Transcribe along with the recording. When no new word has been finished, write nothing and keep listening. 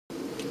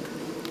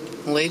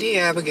Lady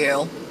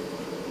Abigail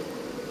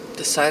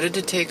decided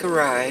to take a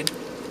ride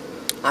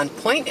on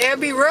Point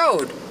Abbey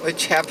Road,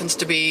 which happens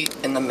to be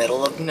in the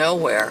middle of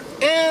nowhere,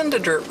 and a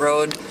dirt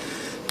road,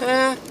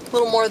 a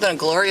little more than a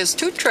glorious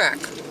two-track,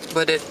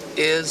 but it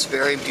is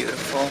very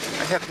beautiful.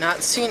 I have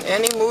not seen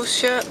any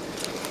moose yet,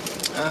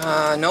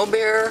 no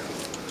bear,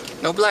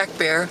 no black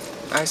bear.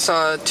 I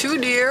saw 2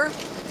 deer,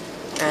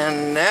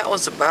 and that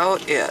was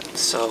about it.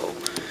 So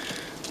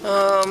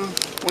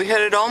we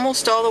headed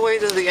almost all the way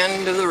to the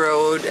end of the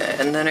road,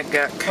 and then it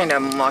got kind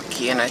of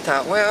mucky, and I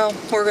thought, well,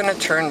 we're gonna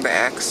turn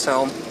back.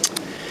 So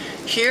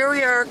here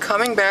we are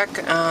coming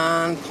back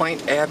on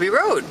Point Abbey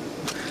Road,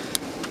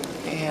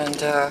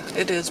 and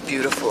it is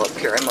beautiful up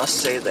here, I must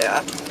say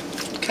that.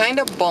 Kind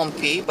of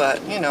bumpy,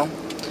 but you know,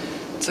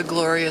 it's a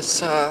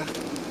glorious,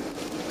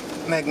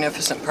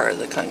 magnificent part of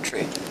the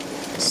country.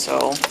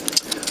 So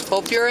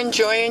hope you're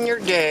enjoying your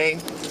day.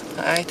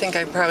 I think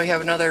I probably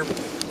have another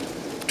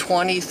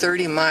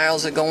 20-30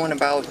 miles of going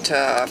about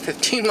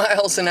 15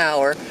 miles an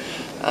hour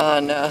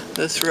on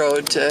this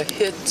road to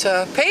hit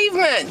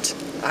pavement.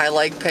 I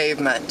like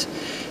pavement.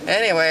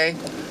 Anyway,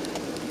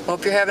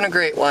 hope you're having a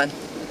great one.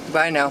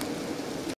 Bye now.